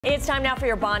It's time now for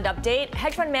your bond update.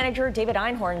 Hedge fund manager David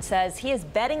Einhorn says he is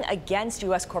betting against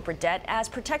U.S. corporate debt as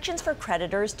protections for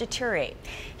creditors deteriorate.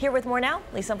 Here with more now,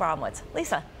 Lisa Abramowicz.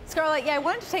 Lisa. Scarlett, I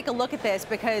wanted to take a look at this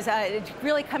because it's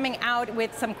really coming out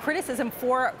with some criticism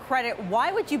for credit.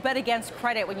 Why would you bet against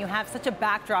credit when you have such a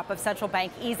backdrop of central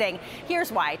bank easing?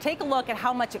 Here's why. Take a look at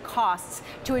how much it costs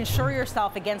to insure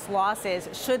yourself against losses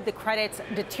should the credits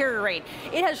deteriorate.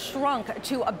 It has shrunk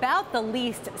to about the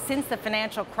least since the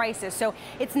financial crisis. So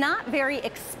it's not very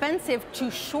expensive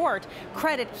to short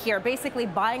credit here, basically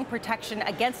buying protection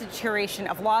against deterioration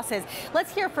of losses.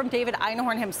 Let's hear from David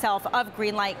Einhorn himself of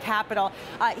Greenlight Capital.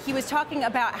 He was talking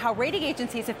about how rating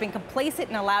agencies have been complacent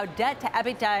and allowed debt to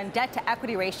EBITDA and debt to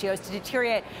equity ratios to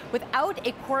deteriorate without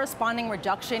a corresponding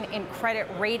reduction in credit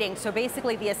rating. So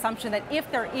basically the assumption that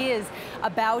if there is a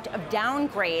bout of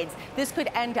downgrades, this could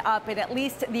end up in at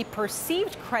least the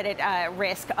perceived credit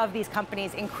risk of these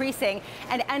companies increasing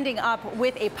and ending up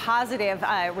with a positive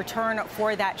return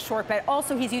for that short bet.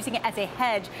 Also, he's using it as a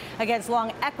hedge against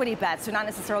long equity bets, so not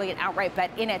necessarily an outright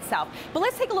bet in itself. But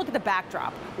let's take a look at the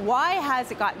backdrop. Why has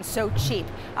it gotten so cheap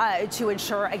to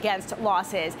insure against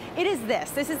losses? It is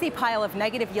this. This is the pile of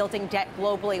negative yielding debt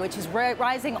globally, which is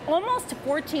rising almost to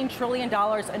 $14 trillion,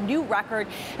 a new record.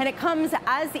 And it comes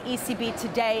as the ECB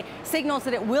today signals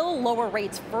that it will lower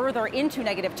rates further into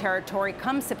negative territory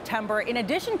come September, in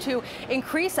addition to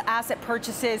increase asset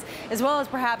purchases, as well as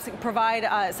perhaps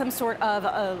provide some sort of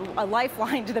a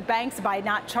lifeline to the banks by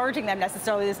not charging them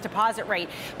necessarily this deposit rate.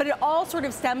 But it all sort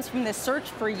of stems from this search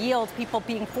for yield, people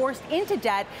being forced into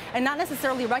debt and not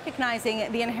necessarily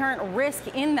recognizing the inherent risk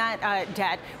in that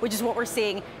debt, which is what we're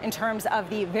seeing in terms of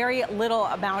the very little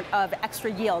amount of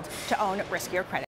extra yield to own riskier credit.